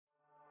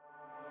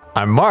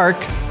I'm Mark.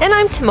 And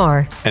I'm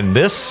Tamar. And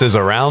this is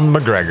Around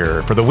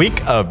McGregor for the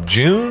week of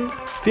June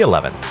the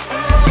 11th.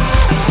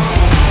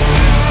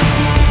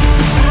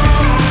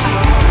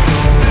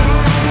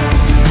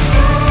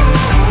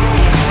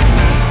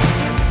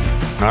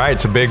 All right,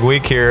 it's a big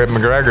week here at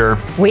McGregor.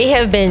 We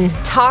have been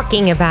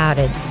talking about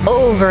it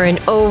over and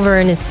over,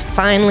 and it's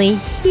finally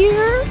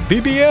here.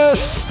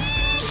 VBS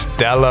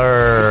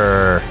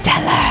Stellar.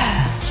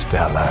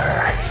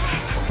 Stellar.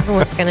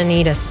 Everyone's going to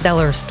need a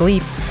stellar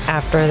sleep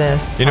after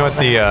this. You know what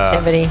the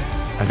activity?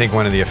 I think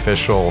one of the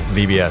official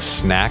VBS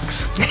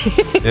snacks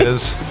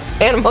is?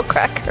 Animal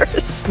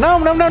crackers. No.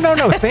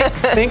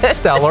 Think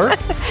Stellar.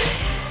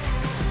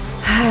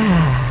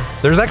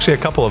 There's actually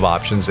a couple of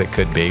options it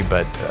could be,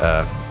 but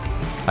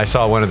I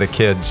saw one of the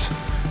kids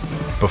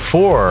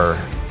before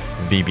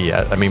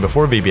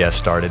VBS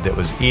started that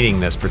was eating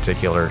this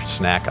particular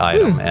snack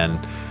item, and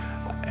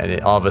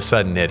all of a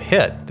sudden it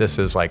hit. This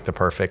is like the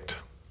perfect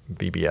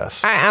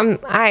VBS.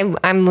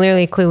 I'm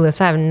literally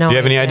clueless. I have no idea. Do you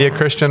have any idea,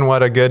 Christian,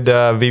 what a good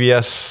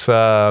VBS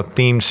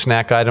themed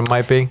snack item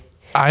might be?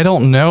 I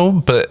don't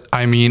know, but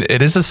I mean,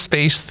 it is a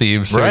space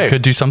theme, so Right. you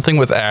could do something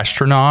with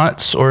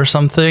astronauts or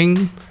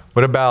something.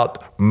 What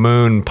about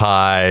moon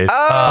pies?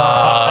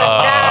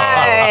 Oh,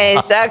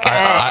 nice. Okay.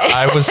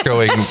 I was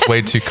going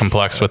way too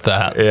complex with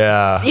that.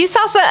 Yeah. You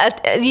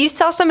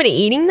saw somebody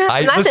eating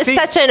that? That's see,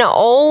 such an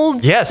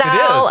old yes,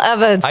 style it is.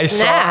 of a I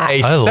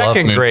snack. saw I a love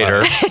second moon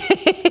grader,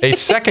 pie. a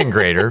second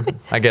grader,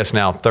 I guess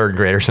now third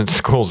grader since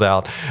school's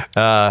out,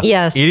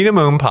 Yes. eating a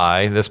moon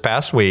pie this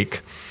past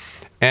week.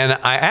 And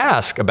I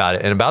asked about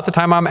it. And about the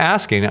time I'm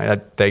asking,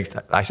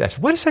 I said,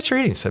 what is that you're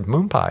eating? He said,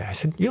 moon pie. I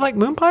said, you like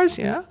moon pies?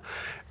 Yeah.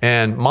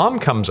 And Mom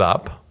comes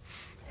up,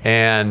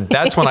 and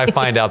that's when I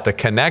find out the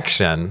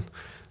connection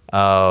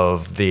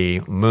of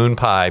the moon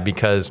pie,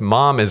 because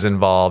Mom is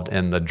involved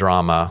in the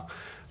drama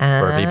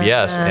for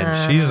VBS,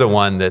 and she's the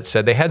one that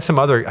said they had some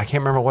other, I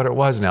can't remember what it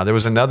was now. There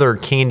was another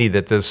candy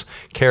that this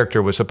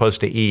character was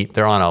supposed to eat.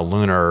 They're on a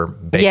lunar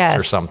base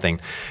or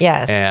something.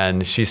 Yes.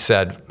 And she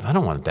said, I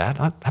don't want that.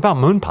 How about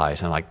moon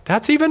pies? And I'm like,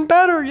 that's even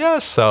better.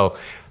 Yes. So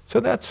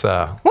that's,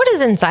 What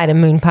is inside a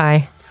moon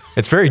pie?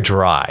 it's very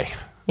dry.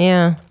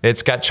 Yeah.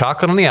 It's got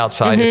chocolate on the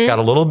outside. It's got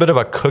a little bit of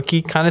a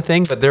cookie kind of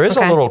thing, but there is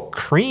a little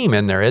cream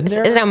in there, isn't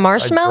there? Is it a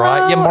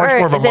marshmallow? Yeah, more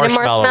of a is it a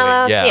marshmallow.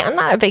 marshmallow? Yeah. See, I'm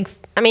not a big.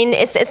 I mean,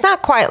 it's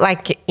not quite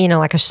like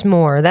like a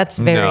s'more. That's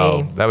very.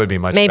 No, that would be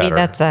much better. Maybe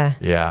that's a.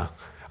 Yeah.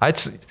 I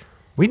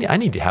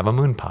need to have a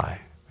moon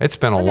pie. It's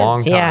been a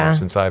long time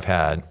since I've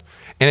had.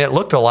 And it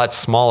looked a lot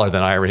smaller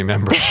than I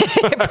remember.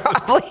 It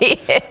probably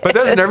is. But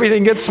doesn't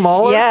everything get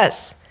smaller?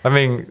 Yes. I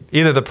mean,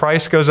 either the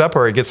price goes up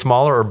or it gets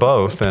smaller or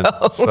both. And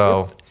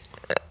so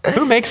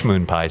who makes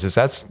moon pies? Is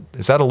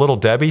that a Little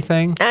Debbie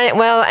thing?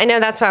 Well, I know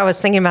that's why I was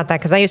thinking about that,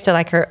 because I used to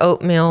like her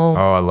oatmeal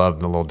Oh, I love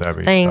the Little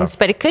Debbie things. stuff.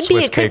 But it could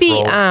Swiss be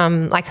cake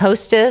rolls. like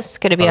Hostess.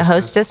 Could it be a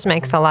Hostess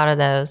makes a lot of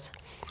those?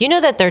 You know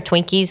that their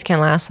Twinkies can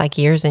last like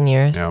years and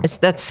years. Yeah.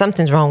 That's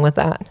something's wrong with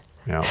that.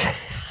 Yeah.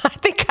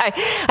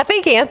 I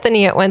think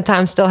Anthony at one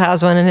time still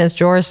has one in his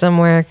drawer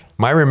somewhere.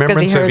 My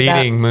remembrance of heard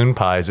that. eating moon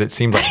pies, it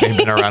seemed like they'd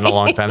been around a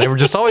long time. They were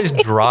just always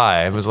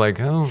dry. It was like,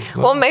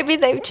 Well, maybe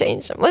they've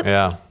changed them.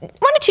 yeah.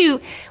 Why don't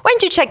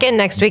you check in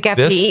next week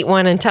after you eat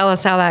one and tell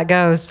us how that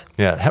goes?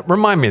 Yeah,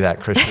 remind me of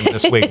that, Christian,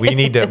 this week. We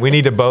need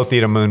to both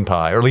eat a moon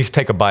pie, or at least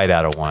take a bite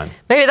out of one.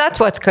 Maybe that's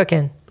what's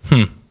cooking.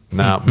 No,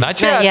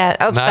 not yet. Not yet.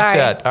 Oh, not sorry.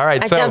 yet. All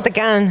right, I so jumped the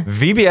gun.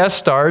 VBS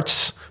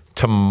starts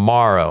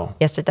tomorrow.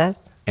 Yes, it does.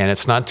 And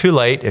it's not too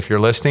late. If you're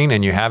listening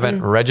and you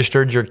haven't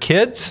registered your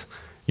kids,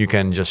 you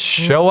can just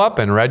show up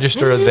and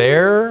register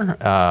there.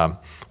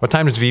 What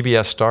time does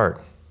VBS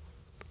start?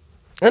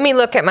 Let me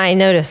look at my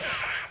notice.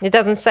 It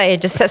doesn't say.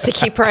 It just says to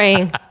keep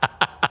praying.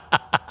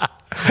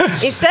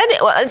 It said,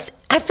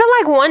 I feel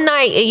like one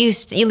night you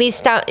least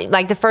start,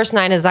 like the first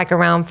night is like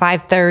around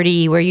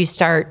 5:30 where you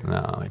start.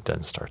 No, it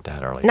doesn't start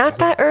that early. Not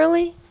that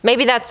early?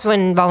 Maybe that's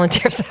when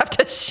volunteers have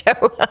to show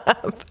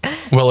up.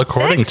 Well,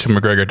 according to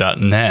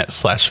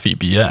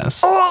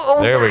McGregor.net/VBS,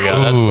 There we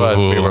go. That's what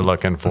we were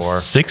looking for.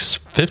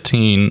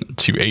 6:15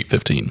 to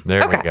 8:15. There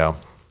we Okay. go.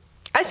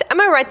 I'm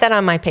going to write that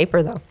on my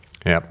paper, though.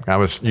 Yep.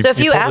 So if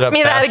you pulled it ask up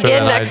me that faster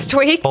again than I next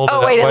week, pulled it oh,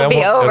 up. wait, it'll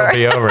be over. It'll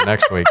be over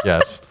next week,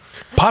 yes.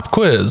 Pop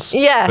quiz.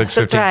 Yes, that's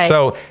 6:15. right.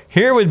 So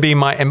here would be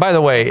and by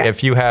the way,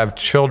 if you have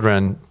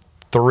children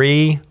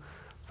 3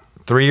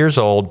 years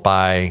old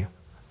by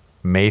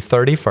May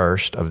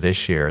 31st of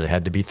this year, they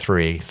had to be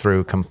 3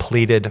 through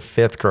completed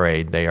 5th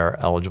grade, they are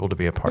eligible to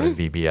be a part of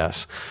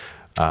VBS.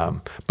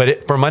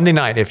 But for Monday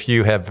night, if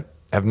you have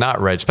not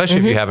registered,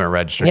 especially if you haven't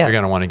registered, Yes. you're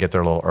going to want to get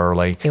there a little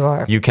early. You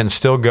are. You can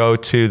still go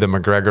to the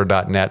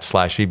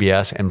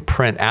McGregor.net/VBS and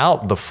print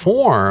out the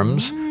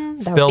forms,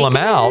 would fill be them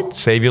out, good.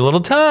 save you a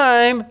little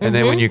time, and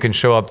then when you can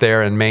show up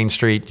there in Main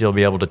Street, you'll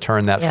be able to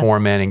turn that Yes.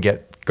 form in and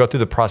go through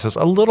the process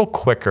a little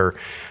quicker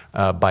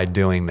by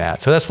doing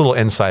that. So that's a little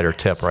insider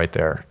tip right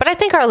there. But I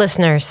think our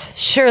listeners,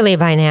 surely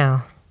by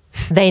now,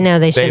 they know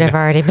they should have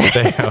already been.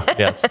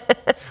 Yes.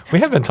 We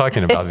have been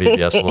talking about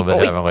VBS a little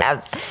bit, haven't we?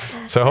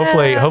 So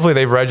hopefully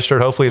they've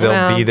registered. Hopefully they'll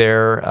Well. be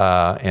there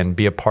and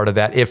be a part of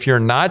that. If you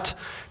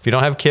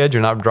don't have kids,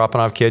 you're not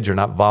dropping off kids, you're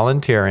not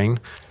volunteering,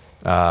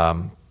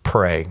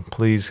 pray.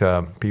 Please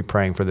be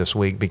praying for this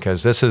week,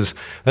 because this is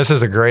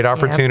a great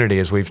opportunity,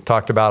 as we've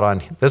talked about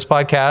on this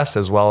podcast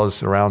as well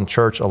as around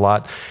church a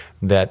lot,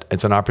 that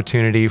it's an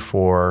opportunity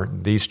for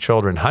these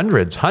children,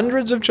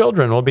 hundreds of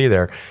children will be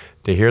there,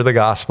 to hear the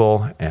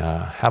gospel,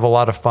 have a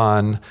lot of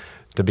fun,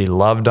 to be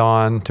loved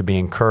on, to be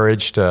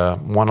encouraged, to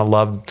want to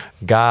love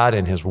God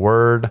and His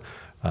Word.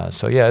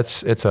 So yeah,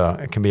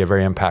 it can be a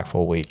very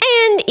impactful week.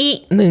 And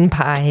eat moon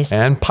pies.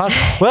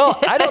 Well,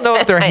 I don't know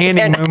if they're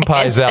handing moon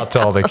pies out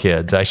to all the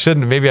kids.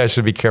 Maybe I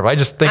should be careful. I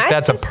just think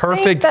that's a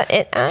perfect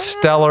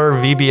stellar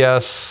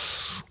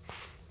VBS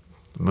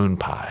moon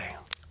pie.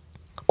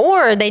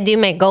 Or they do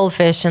make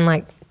goldfish in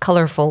like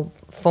colorful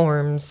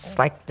forms,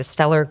 like the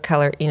stellar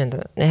color.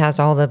 It has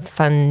all the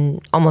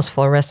fun, almost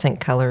fluorescent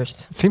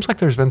colors. It seems like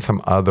there's been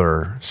some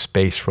other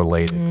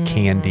space-related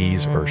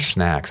candies or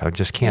snacks. I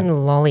just can't.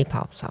 And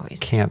lollipops always.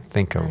 Can't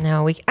think of.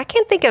 No, I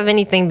can't think of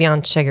anything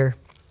beyond sugar.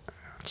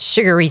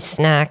 Sugary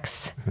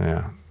snacks.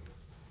 Yeah,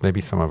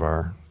 maybe some of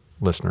our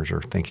listeners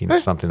are thinking of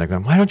something. They're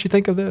going, why don't you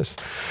think of this?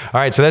 All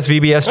right, so that's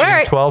VBS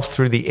June 12th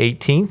through the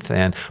 18th.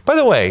 And by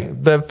the way,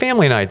 the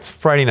family night's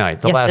Friday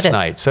night, the last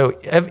night. So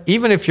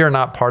even if you're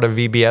not part of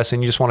VBS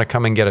and you just want to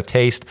come and get a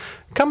taste,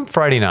 come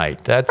Friday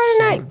night.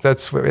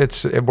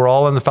 We're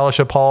all in the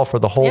fellowship hall for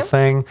the whole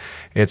thing.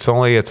 It's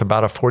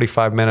about a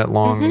 45-minute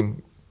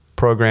long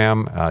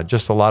program.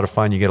 Just a lot of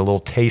fun. You get a little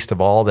taste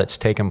of all that's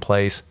taken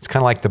place. It's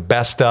kind of like the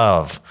best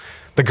of.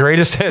 The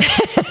greatest hits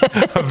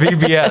of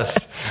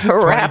VBS.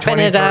 Wrapping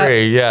it up.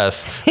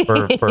 Yes,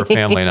 for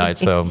family night.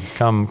 So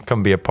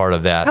come be a part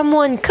of that. Come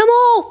on.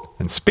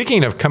 And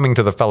speaking of coming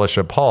to the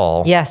fellowship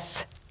hall.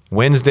 Yes.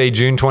 Wednesday,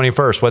 June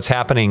 21st. What's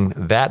happening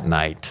that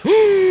night?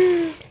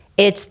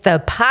 It's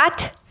the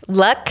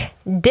potluck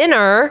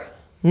dinner,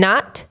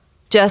 not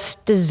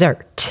just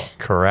dessert.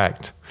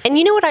 Correct. And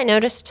you know what I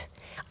noticed?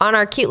 On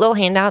our cute little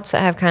handouts that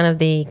have kind of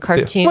the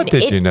cartoon. What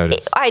did you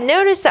notice? I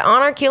noticed that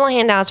on our cute little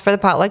handouts for the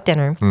potluck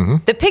dinner,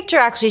 the picture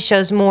actually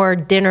shows more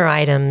dinner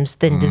items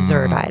than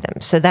dessert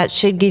items. So that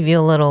should give you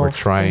a little We're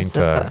trying sense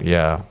of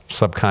to,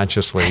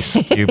 subconsciously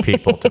skew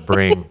people to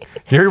bring.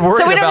 You're worried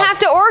so we don't about, have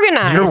to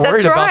organize. You're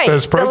worried That's about right.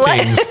 those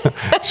proteins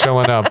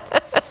showing up.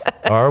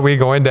 Are we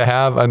going to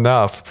have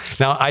enough?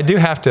 Now, I do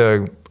have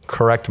to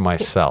correct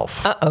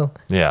myself. Uh-oh.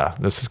 Yeah,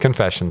 this is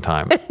confession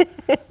time.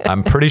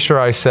 I'm pretty sure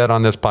I said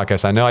on this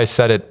podcast, I know I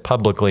said it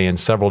publicly in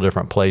several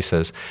different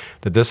places,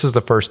 that this is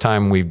the first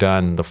time we've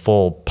done the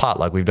full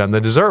potluck. We've done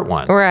the dessert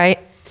one. Right.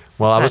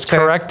 Well, I was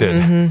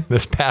corrected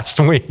this past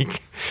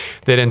week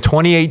that in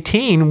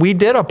 2018, we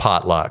did a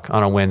potluck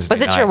on a Wednesday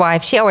Was it night. your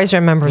wife? She always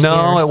remembers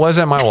No, years. it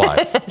wasn't my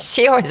wife.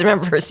 She always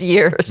remembers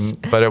years.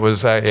 But it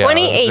was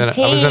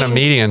 2018. I was in a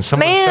meeting and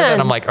someone said that.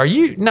 Man. I'm like, "Are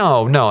you?"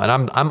 No. And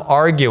I'm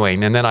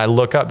arguing, and then I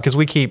look up because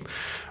we keep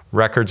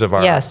records of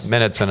our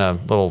minutes in a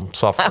little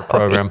software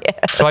program.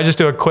 Yes. So I just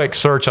do a quick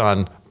search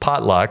on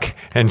potluck,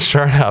 and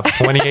sure enough,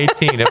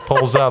 2018, it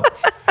pulls up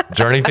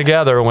Journey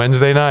Together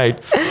Wednesday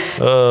night.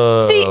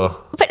 See,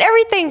 but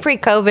everything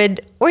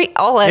pre-COVID, we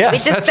all we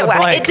just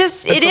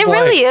it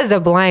really is a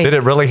blank. Did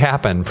it really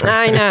happen?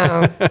 I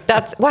know.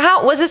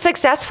 How was it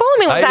successful? I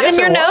mean, was that in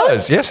your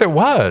notes? Yes, it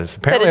was.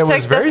 Apparently, it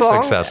was very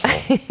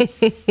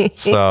successful.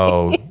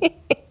 So,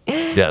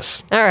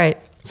 yes. All right.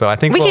 So I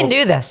think we can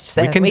do this.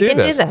 We can do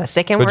this.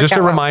 It can work out. So just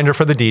a reminder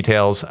for the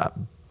details.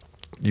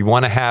 You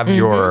want to have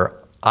your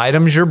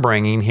items you're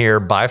bringing here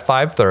by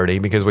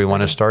 5:30 because we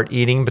want to start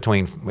eating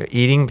between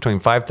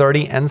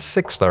 5:30 and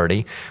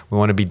 6:30. We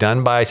want to be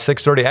done by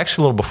 6:30,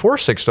 actually a little before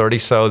 6:30,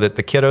 so that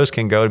the kiddos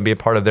can go and be a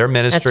part of their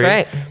ministry.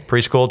 That's right.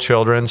 Preschool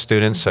children,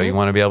 students. So you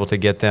want to be able to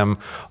get them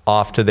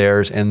off to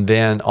theirs, and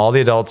then all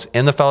the adults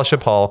in the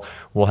fellowship hall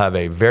will have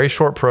a very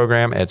short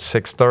program at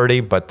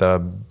 6:30. But the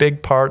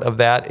big part of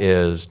that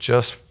is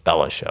just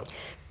fellowship.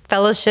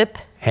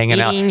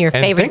 Hanging out, your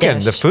and favorite thinking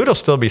dish. The food will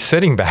still be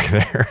sitting back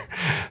there,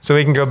 so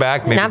we can go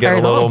back, maybe get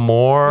a little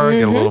more,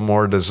 get a little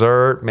more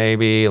dessert,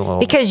 maybe a little.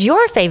 Because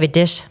your favorite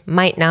dish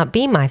might not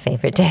be my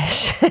favorite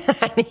dish.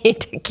 I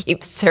need to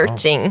keep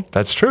searching.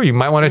 That's true. You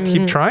might want to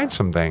keep trying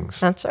some things.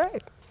 That's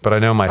right. But I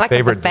know my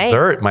favorite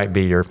dessert might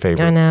be your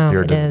favorite. I know,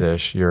 your it is.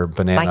 dish, your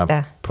banana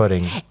like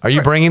pudding. Are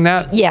you bringing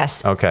that?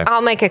 Yes. Okay.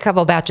 I'll make a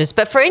couple batches.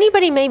 But for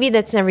anybody maybe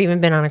that's never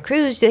even been on a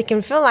cruise, they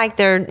can feel like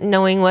they're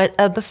knowing what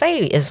a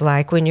buffet is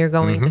like when you're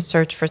going to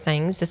search for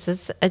things. This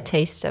is a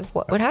taste of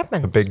what would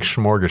happen. A big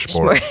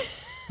smorgasbord.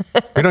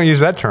 We don't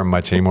use that term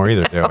much anymore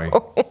either, do we?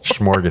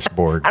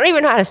 Smorgasbord. I don't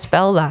even know how to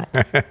spell that.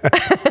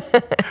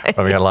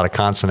 Oh, we got a lot of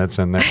consonants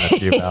in there. A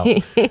few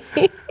vowels.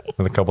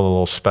 With a couple of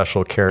little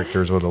special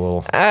characters with a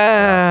little. All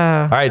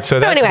right, so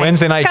that's anyway,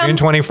 Wednesday night, June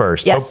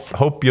 21st. Yes.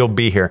 Hope you'll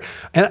be here.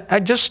 And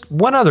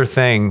one other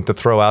thing to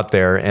throw out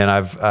there, and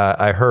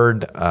I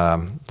heard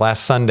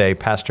last Sunday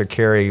Pastor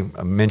Kerry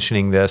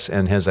mentioning this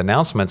in his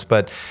announcements,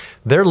 but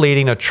they're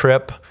leading a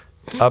trip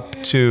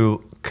up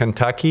to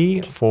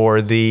Kentucky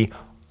for the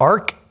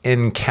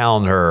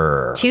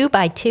encounter.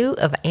 2x2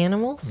 of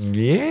animals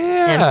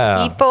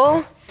Yeah. and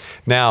people.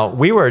 Now,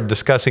 we were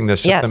discussing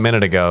this just a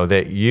minute ago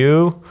that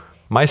you,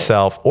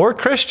 myself, or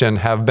Christian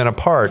have been a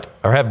part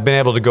or have been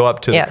able to go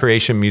up to the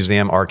Creation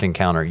Museum Ark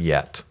Encounter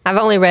yet. I've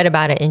only read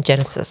about it in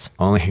Genesis.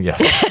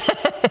 Yes.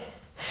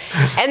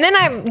 And then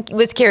I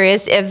was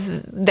curious if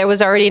there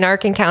was already an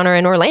Ark Encounter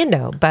in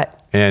Orlando,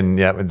 And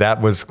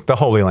that was the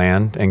Holy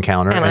Land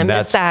encounter. And I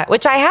missed that,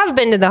 which I have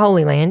been to the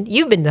Holy Land.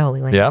 You've been to the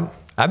Holy Land. Yeah.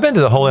 I've been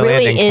to the Holy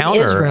Land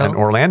encounter in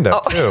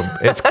Orlando too.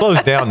 It's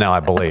closed down now,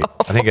 I believe.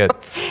 I think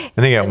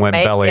it went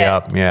belly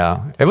up.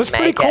 Yeah. It was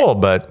pretty cool,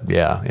 but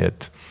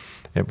it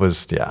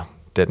was,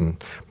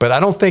 didn't. But I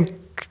don't think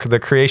the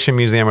Creation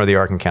Museum or the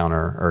Ark Encounter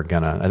are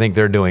I think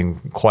they're doing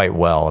quite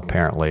well,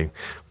 apparently,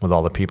 with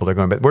all the people they're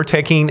going. But we're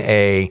taking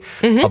a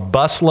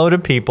bus load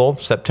of people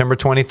September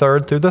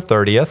 23rd through the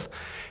 30th.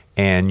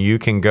 And you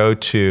can go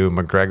to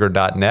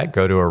McGregor.net,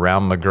 go to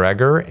Around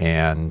McGregor,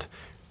 and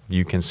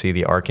you can see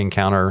the Ark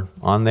Encounter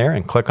on there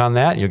and click on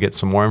that. You'll get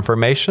some more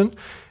information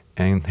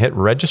and hit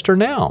register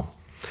now.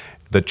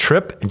 The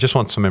trip, and just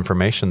want some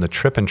information, the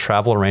trip and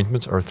travel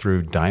arrangements are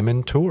through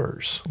Diamond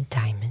Tours.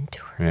 Diamond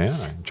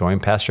Tours. Yeah. Join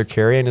Pastor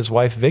Kerry and his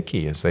wife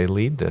Vicki as they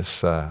lead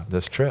this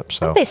trip.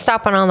 So aren't they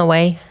stopping on the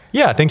way?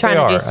 Yeah, I think they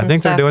are. I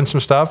think they're doing some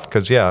stuff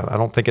because, I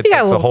don't think it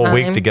takes a whole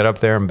week to get up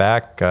there and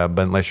back, but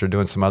unless you're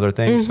doing some other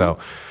things. So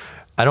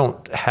I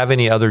don't have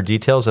any other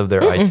details of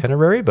their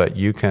itinerary, but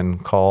you can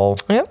call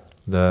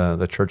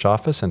the church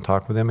office and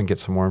talk with them and get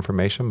some more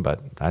information. But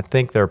I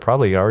think they're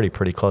probably already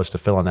pretty close to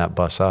filling that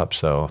bus up,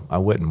 so I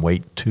wouldn't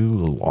wait too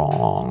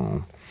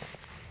long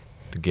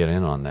to get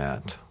in on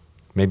that.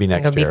 Maybe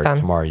next year,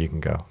 tomorrow you can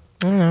go.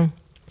 I don't know.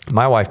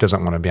 My wife doesn't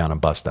want to be on a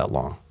bus that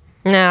long.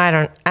 No, I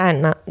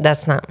don't.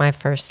 That's not my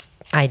first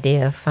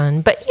idea of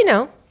fun. But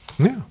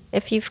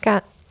if you've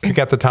got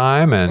the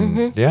time and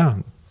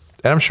and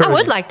I'm sure I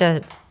would like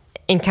to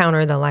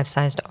encounter the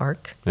life-sized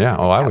ark. Yeah.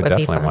 Oh, I would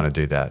definitely want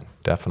to do that.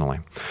 Definitely.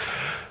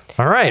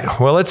 All right.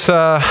 Well, let's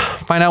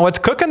find out what's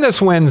cooking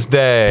this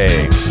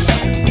Wednesday.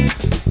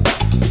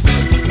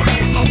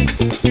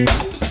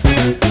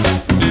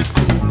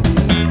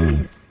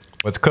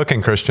 What's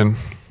cooking, Christian?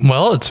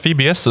 Well, it's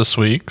VBS this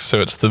week,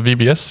 so it's the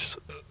VBS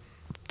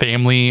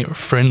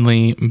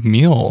family-friendly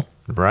meal.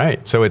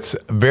 Right. So it's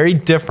very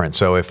different.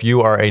 So if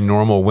you are a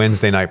normal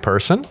Wednesday night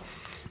person,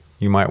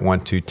 you might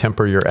want to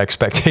temper your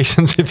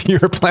expectations if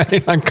you're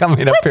planning on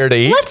coming up here to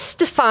eat. Let's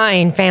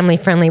define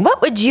family-friendly.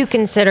 What would you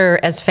consider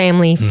as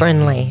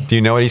family-friendly? Do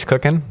you know what he's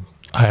cooking?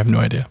 I have no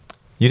idea.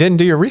 You didn't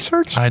do your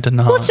research? I did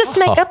not. Let's just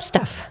make up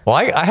stuff. Well,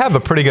 I have a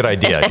pretty good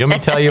idea. You want me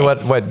to tell you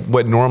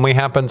what normally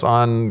happens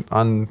on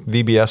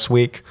VBS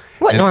week?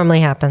 What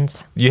normally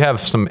happens? You have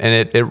some,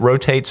 and it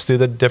rotates through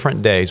the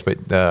different days,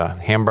 but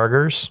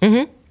hamburgers,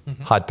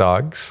 hot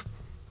dogs,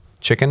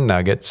 chicken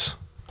nuggets.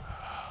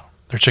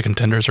 Their chicken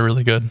tenders are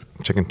really good.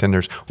 Chicken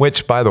tenders,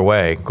 which, by the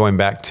way, going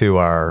back to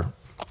our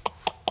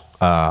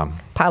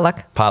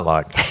potluck.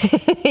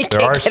 You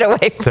can't get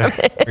away from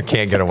it. We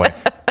can't get away.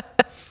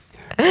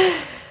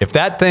 If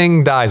that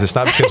thing dies, it's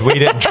not because we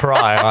didn't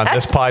try on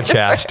this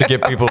podcast to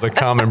get people to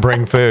come and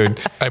bring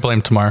food. I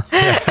blame Tamar.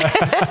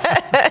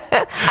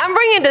 I'm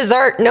bringing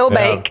dessert, no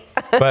bake.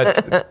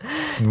 But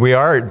we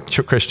are,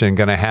 Christian,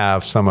 going to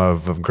have some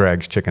of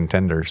Greg's chicken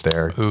tenders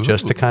there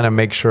just to kind of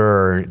make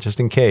sure,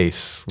 just in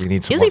case we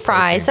need some. Usually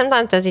fries.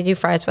 Sometimes does he do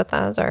fries with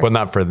those? Or? Well,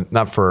 not for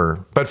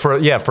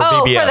VBS. For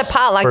the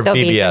potluck, there'll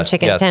be some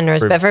chicken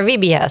tenders. But for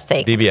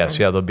VBS,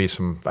 there'll be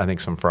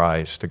some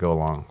fries to go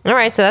along. All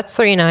right, so that's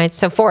 3 nights.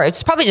 So 4.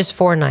 It's probably just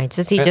 4 nights.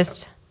 Is he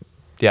just?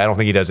 Yeah, I don't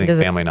think he does any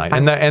family night.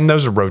 And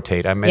those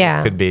rotate. I mean,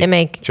 it could be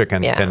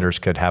chicken tenders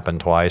could happen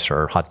twice,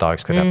 or hot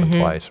dogs could happen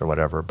twice, or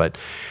whatever. But,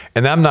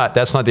 and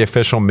that's not the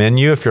official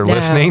menu if you're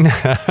listening,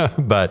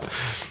 but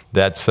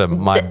that's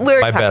my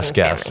best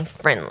guess.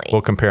 Friendly.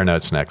 We'll compare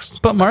notes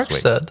next. But Mark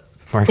said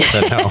no.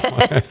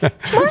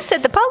 Tamar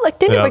said the potluck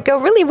dinner would go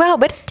really well,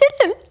 but it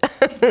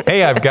didn't.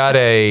 Hey, I've got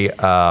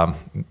a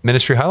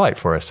ministry highlight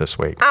for us this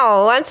week.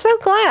 Oh, I'm so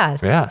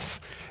glad.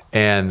 Yes.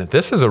 And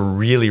this is a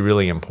really,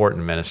 really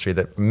important ministry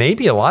that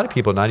maybe a lot of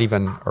people not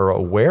even are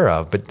aware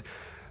of, but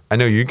I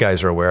know you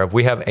guys are aware of.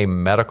 We have a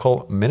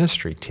medical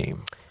ministry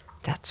team.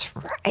 That's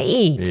right.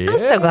 I'm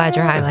so glad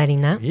you're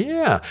highlighting that.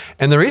 Yeah.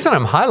 And the reason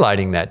I'm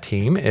highlighting that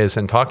team is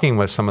in talking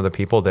with some of the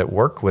people that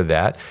work with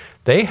that,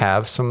 they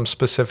have some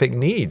specific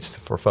needs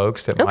for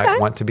folks that might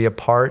want to be a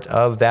part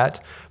of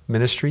that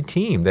ministry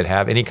team, that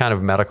have any kind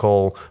of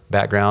medical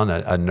background,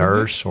 a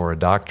nurse or a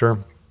doctor,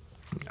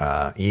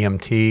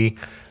 EMT,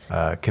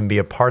 can be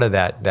a part of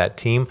that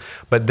team.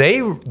 But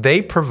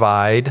they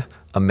provide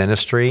a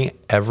ministry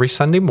every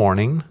Sunday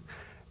morning,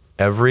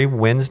 every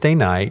Wednesday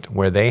night,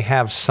 where they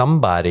have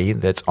somebody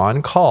that's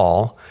on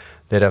call,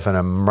 that if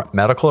a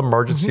medical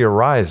emergency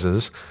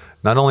arises,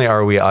 not only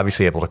are we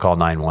obviously able to call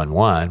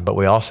 911, but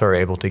we also are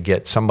able to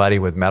get somebody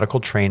with medical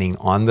training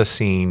on the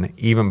scene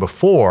even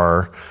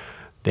before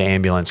the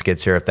ambulance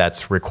gets here, if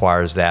that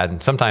requires that.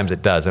 And sometimes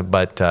it doesn't,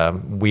 but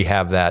we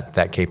have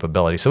that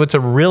capability. So it's a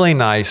really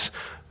nice,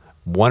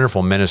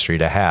 wonderful ministry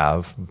to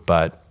have,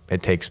 but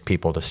it takes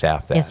people to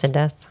staff that. Yes, it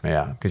does.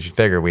 Yeah, because you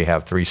figure we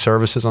have 3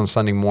 services on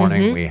Sunday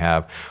morning, we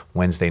have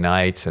Wednesday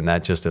nights, and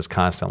that just is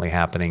constantly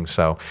happening.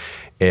 So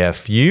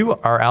if you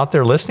are out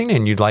there listening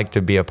and you'd like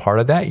to be a part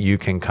of that, you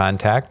can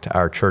contact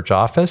our church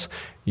office.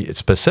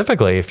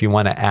 Specifically, if you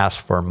want to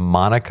ask for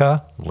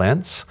Monica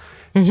Lentz,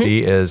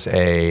 she is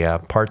a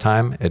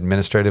part-time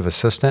administrative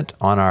assistant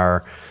on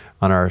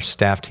our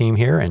staff team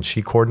here, and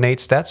she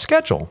coordinates that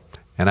schedule.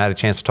 And I had a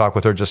chance to talk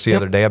with her just the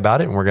other day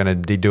about it, and we're going to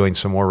be doing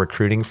some more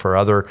recruiting for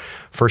other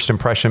First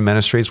Impression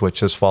ministries,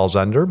 which this falls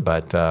under.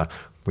 But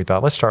we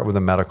thought, let's start with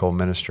a medical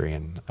ministry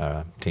and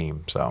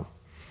team. So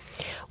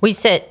We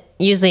sit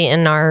usually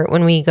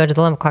when we go to the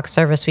 11 o'clock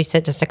service, we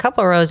sit just a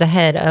couple rows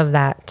ahead of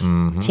that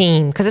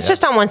team because it's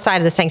just on one side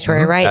of the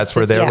sanctuary, right? That's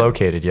where they're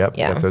located. Yep,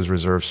 Yeah. with those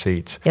reserved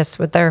seats. Yes,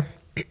 with their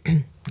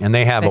And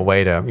they have a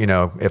way to,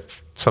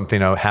 if something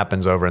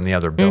happens over in the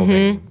other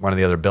building, one of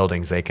the other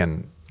buildings, they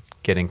can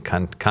get in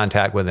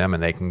contact with them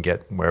and they can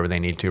get wherever they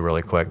need to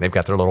really quick. They've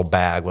got their little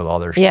bag with all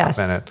their stuff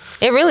in it.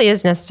 It really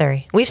is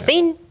necessary. We've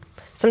seen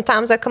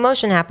sometimes a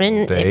commotion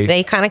happening.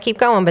 They kind of keep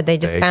going, but they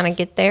just kind of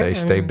get there. They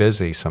stay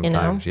busy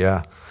sometimes,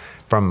 yeah.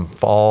 From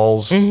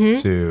falls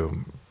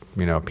to,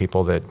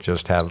 people that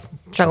just have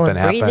something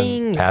happen,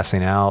 breathing.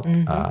 passing out.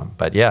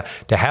 But yeah,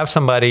 to have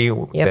somebody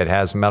that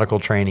has medical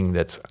training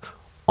that's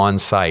on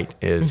site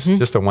is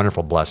just a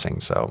wonderful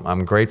blessing. So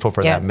I'm grateful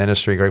for that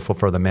ministry, grateful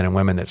for the men and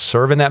women that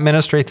serve in that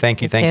ministry.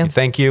 Thank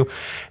you.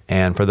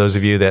 And for those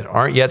of you that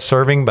aren't yet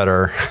serving but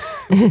are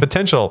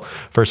potential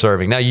for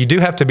serving. Now, you do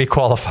have to be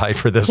qualified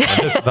for this one.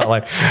 This is not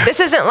like,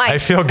 this isn't like, I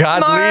feel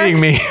God leading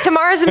me.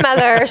 Tamara's a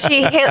mother.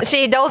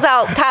 She doles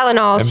out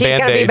Tylenol. And She's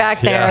going to be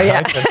back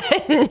there.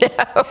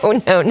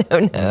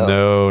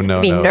 No. No.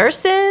 It could be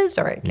nurses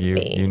or it could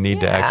be. You need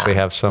to actually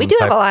have some. We do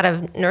have a lot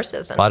of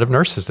nurses. A lot of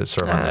nurses that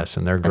serve on this,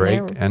 and they're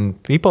great.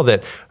 And people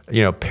that,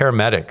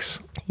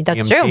 paramedics,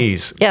 That's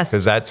EMTs, true. Yes.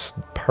 because that's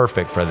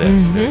perfect for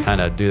this. To kind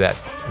of do that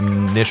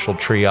initial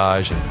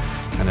triage and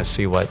kind of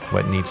see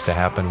what needs to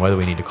happen, whether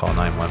we need to call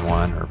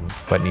 911 or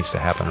what needs to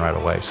happen right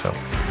away. So,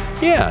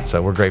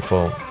 so we're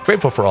grateful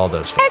for all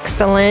those folks.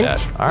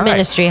 Excellent All right.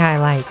 ministry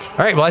highlight. All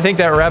right, well, I think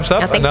that wraps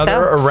up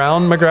another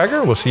Around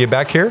McGregor. We'll see you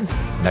back here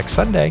next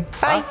Sunday.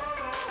 Bye.